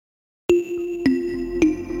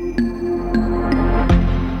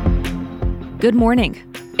Good morning.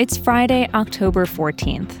 It's Friday, October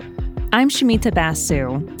 14th. I'm Shamita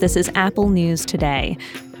Basu. This is Apple News Today.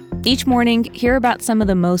 Each morning, hear about some of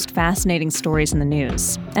the most fascinating stories in the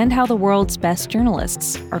news and how the world's best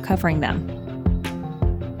journalists are covering them.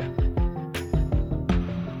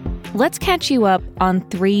 Let's catch you up on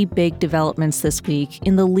three big developments this week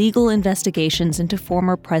in the legal investigations into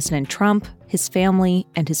former President Trump, his family,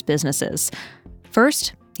 and his businesses.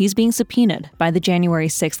 First, he's being subpoenaed by the January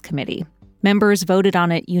 6th committee. Members voted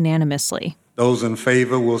on it unanimously. Those in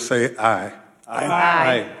favor will say aye. Aye.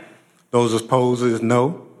 Aye. Those opposed is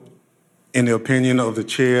no. In the opinion of the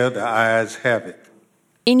chair, the ayes have it.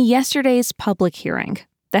 In yesterday's public hearing,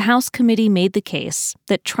 the House committee made the case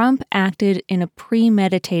that Trump acted in a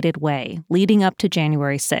premeditated way leading up to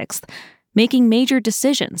January 6th, making major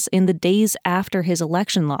decisions in the days after his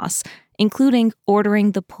election loss, including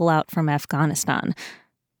ordering the pullout from Afghanistan.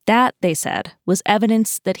 That, they said, was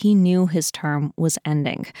evidence that he knew his term was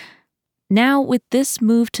ending. Now, with this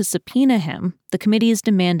move to subpoena him, the committee is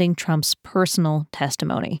demanding Trump's personal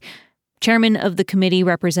testimony. Chairman of the committee,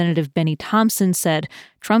 Representative Benny Thompson, said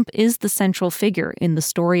Trump is the central figure in the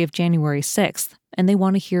story of January 6th, and they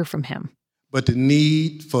want to hear from him. But the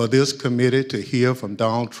need for this committee to hear from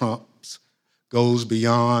Donald Trump goes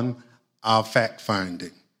beyond our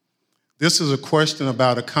fact-finding. This is a question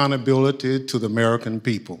about accountability to the American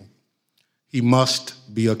people. He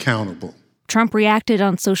must be accountable. Trump reacted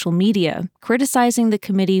on social media, criticizing the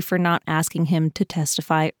committee for not asking him to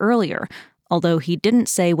testify earlier, although he didn't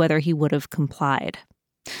say whether he would have complied.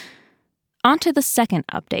 On to the second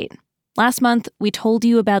update. Last month, we told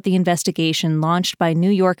you about the investigation launched by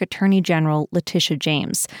New York Attorney General Letitia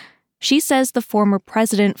James. She says the former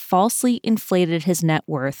president falsely inflated his net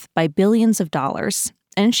worth by billions of dollars,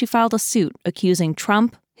 and she filed a suit accusing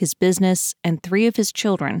Trump, his business, and 3 of his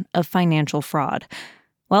children of financial fraud.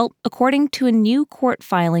 Well, according to a new court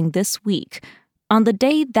filing this week, on the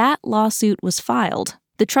day that lawsuit was filed,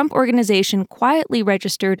 the Trump Organization quietly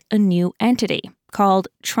registered a new entity called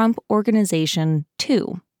Trump Organization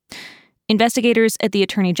 2. Investigators at the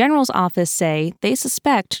Attorney General's office say they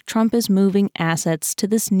suspect Trump is moving assets to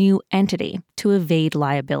this new entity to evade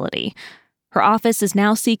liability. Her office is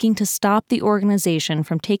now seeking to stop the organization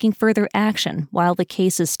from taking further action while the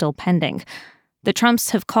case is still pending. The Trumps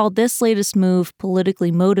have called this latest move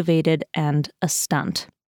politically motivated and a stunt.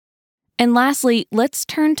 And lastly, let's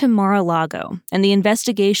turn to Mar-a-Lago and the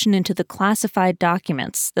investigation into the classified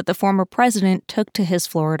documents that the former president took to his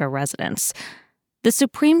Florida residence. The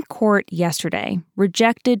Supreme Court yesterday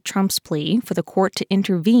rejected Trump's plea for the court to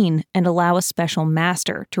intervene and allow a special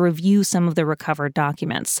master to review some of the recovered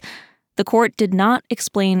documents. The court did not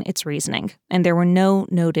explain its reasoning, and there were no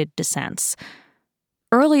noted dissents.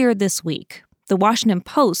 Earlier this week, the Washington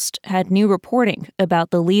Post had new reporting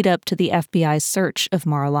about the lead-up to the FBI's search of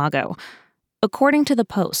Mar-a-Lago. According to the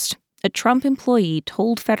Post, a Trump employee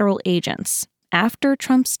told federal agents after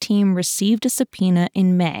Trump's team received a subpoena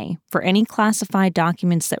in May for any classified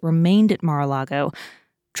documents that remained at Mar-a-Lago,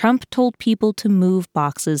 Trump told people to move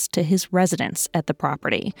boxes to his residence at the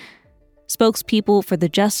property. Spokespeople for the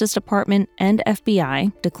Justice Department and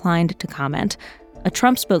FBI declined to comment. A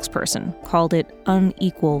Trump spokesperson called it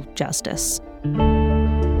unequal justice.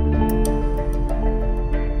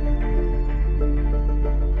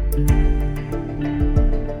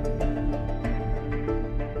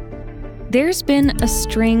 There's been a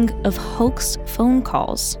string of hoax phone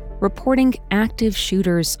calls reporting active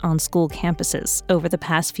shooters on school campuses over the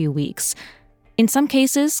past few weeks. In some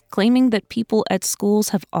cases, claiming that people at schools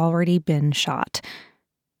have already been shot.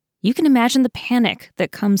 You can imagine the panic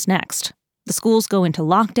that comes next. The schools go into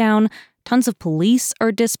lockdown, tons of police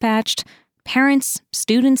are dispatched, parents,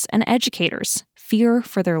 students, and educators fear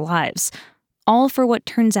for their lives, all for what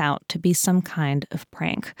turns out to be some kind of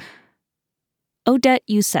prank. Odette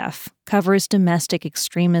Youssef covers domestic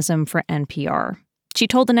extremism for NPR. She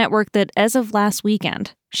told the network that as of last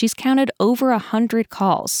weekend, she's counted over 100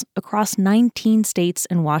 calls across 19 states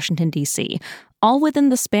and Washington, D.C., all within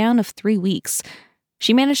the span of 3 weeks.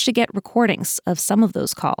 She managed to get recordings of some of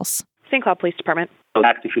those calls. St. Cloud Police Department.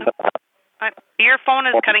 Your phone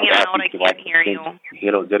is cutting in and out. I can't hear you.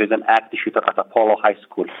 Hello, there is an active shooter at Apollo High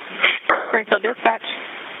School. Springfield Dispatch.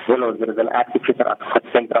 Hello, there is an active shooter at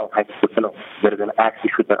Central High School. Hello, there is an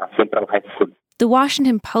active shooter at Central High School. The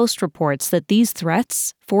Washington Post reports that these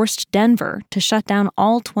threats forced Denver to shut down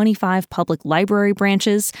all 25 public library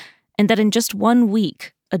branches, and that in just 1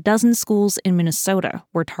 week, a dozen schools in Minnesota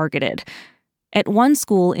were targeted. At one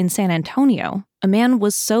school in San Antonio, a man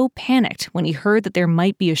was so panicked when he heard that there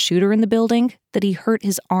might be a shooter in the building that he hurt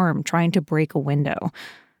his arm trying to break a window.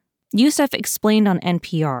 Youssef explained on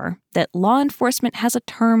NPR that law enforcement has a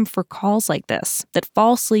term for calls like this that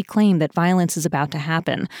falsely claim that violence is about to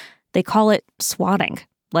happen. They call it swatting,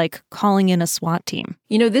 like calling in a SWAT team.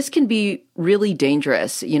 This can be really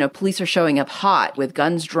dangerous. Police are showing up hot with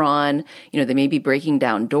guns drawn. They may be breaking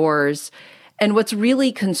down doors. And what's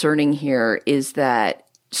really concerning here is that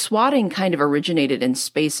swatting kind of originated in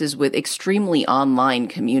spaces with extremely online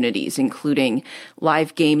communities, including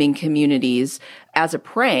live gaming communities. As a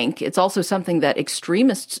prank, it's also something that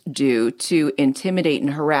extremists do to intimidate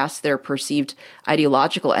and harass their perceived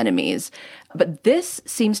ideological enemies. But this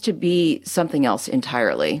seems to be something else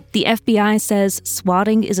entirely. The FBI says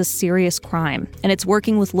swatting is a serious crime, and it's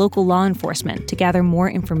working with local law enforcement to gather more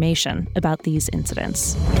information about these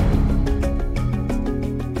incidents.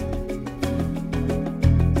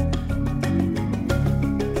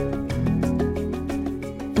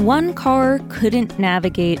 One car couldn't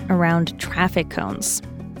navigate around traffic cones.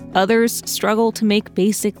 Others struggled to make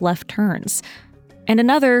basic left turns. And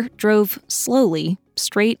another drove slowly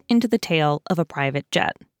straight into the tail of a private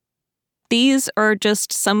jet. These are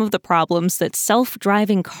just some of the problems that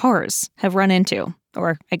self-driving cars have run into,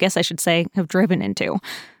 or I guess I should say have driven into.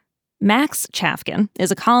 Max Chafkin is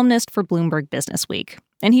a columnist for Bloomberg Businessweek,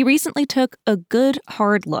 and he recently took a good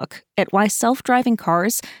hard look at why self-driving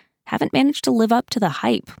cars haven't managed to live up to the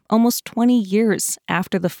hype almost 20 years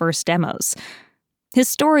after the first demos. His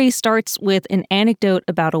story starts with an anecdote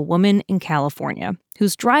about a woman in California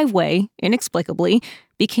whose driveway, inexplicably,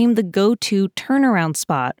 became the go-to turnaround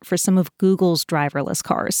spot for some of Google's driverless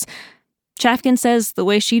cars. Chafkin says the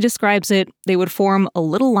way she describes it, they would form a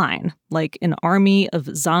little line, like an army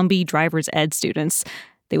of zombie driver's ed students.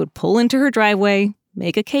 They would pull into her driveway,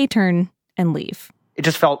 make a K-turn, and leave. It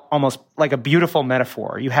just felt almost like a beautiful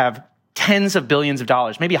metaphor. You have tens of billions of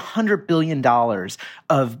dollars, maybe $100 billion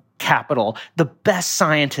of capital, the best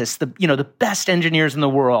scientists, the best engineers in the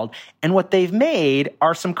world. And what they've made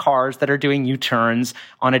are some cars that are doing U-turns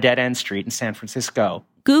on a dead-end street in San Francisco.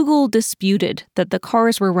 Google disputed that the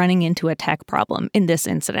cars were running into a tech problem in this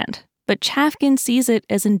incident, but Chafkin sees it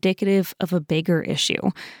as indicative of a bigger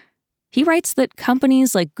issue. He writes that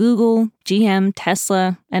companies like Google, GM,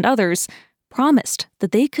 Tesla, and others promised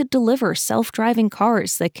that they could deliver self-driving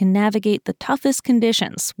cars that can navigate the toughest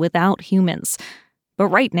conditions without humans. But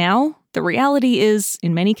right now, the reality is,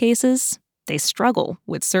 in many cases, they struggle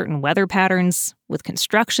with certain weather patterns, with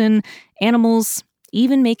construction, animals,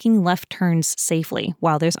 even making left turns safely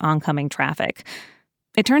while there's oncoming traffic.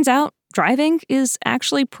 It turns out driving is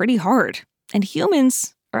actually pretty hard, and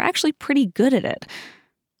humans are actually pretty good at it.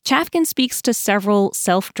 Chafkin speaks to several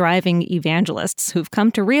self-driving evangelists who've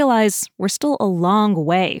come to realize we're still a long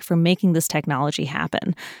way from making this technology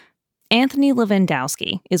happen. Anthony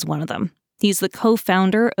Levandowski is one of them. He's the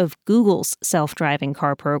co-founder of Google's self-driving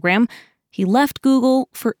car program. He left Google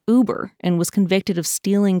for Uber and was convicted of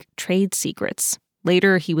stealing trade secrets.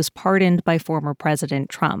 Later, he was pardoned by former President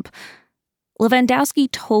Trump. Levandowski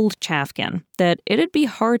told Chafkin that it'd be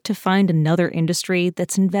hard to find another industry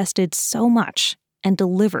that's invested so much and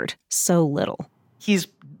delivered so little. He's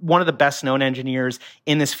one of the best-known engineers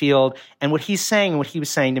in this field, and what he was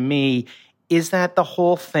saying to me, is that the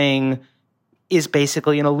whole thing is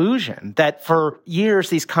basically an illusion, that for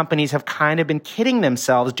years these companies have kind of been kidding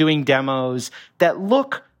themselves doing demos that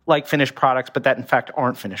look like finished products, but that in fact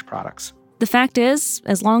aren't finished products. The fact is,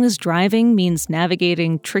 as long as driving means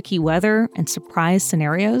navigating tricky weather and surprise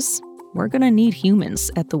scenarios, we're going to need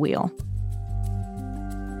humans at the wheel.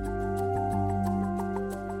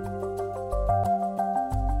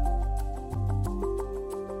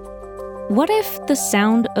 What if the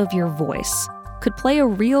sound of your voice could play a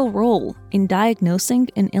real role in diagnosing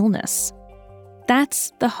an illness?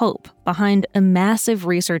 That's the hope behind a massive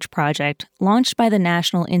research project launched by the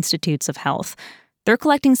National Institutes of Health. They're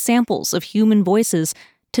collecting samples of human voices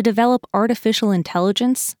to develop artificial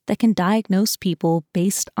intelligence that can diagnose people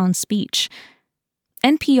based on speech.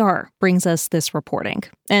 NPR brings us this reporting,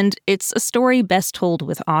 and it's a story best told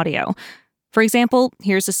with audio. For example,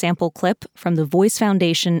 here's a sample clip from the Voice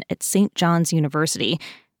Foundation at St. John's University,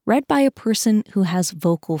 read by a person who has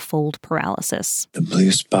vocal fold paralysis. The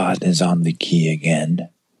blue spot is on the key again.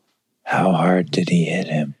 How hard did he hit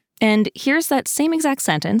him? And here's that same exact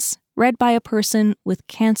sentence, read by a person with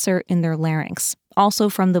cancer in their larynx, also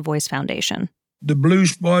from the Voice Foundation. The blue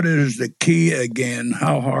spot is the key again.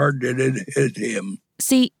 How hard did it hit him?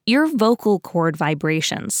 See, your vocal cord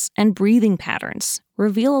vibrations and breathing patterns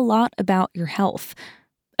reveal a lot about your health.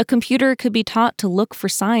 A computer could be taught to look for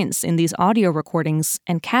signs in these audio recordings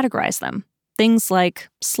and categorize them. Things like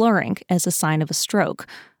slurring as a sign of a stroke,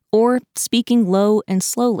 or speaking low and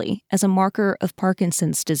slowly as a marker of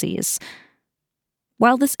Parkinson's disease.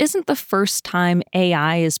 While this isn't the first time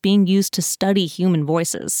AI is being used to study human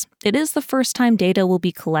voices, it is the first time data will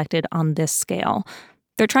be collected on this scale.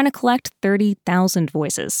 They're trying to collect 30,000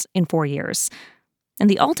 voices in 4 years. And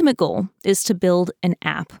the ultimate goal is to build an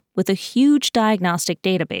app with a huge diagnostic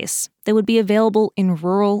database that would be available in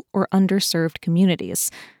rural or underserved communities.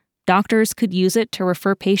 Doctors could use it to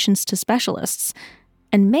refer patients to specialists.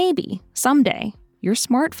 And maybe, someday, your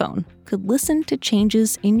smartphone could listen to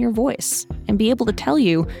changes in your voice and be able to tell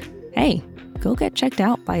you, hey, go get checked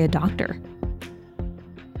out by a doctor.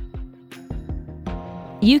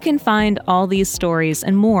 You can find all these stories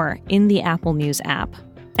and more in the Apple News app.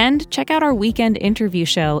 And check out our weekend interview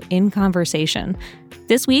show, In Conversation.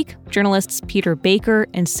 This week, journalists Peter Baker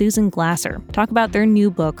and Susan Glasser talk about their new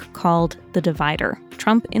book called The Divider: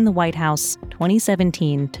 Trump in the White House,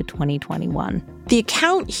 2017 to 2021. The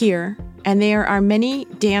account here, and there are many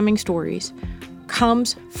damning stories,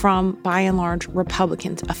 comes from, by and large,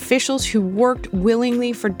 Republicans, officials who worked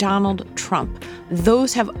willingly for Donald Trump.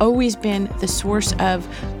 Those have always been the source of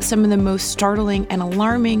some of the most startling and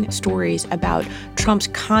alarming stories about Trump's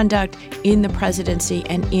conduct in the presidency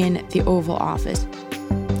and in the Oval Office.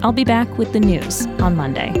 I'll be back with the news on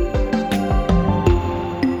Monday.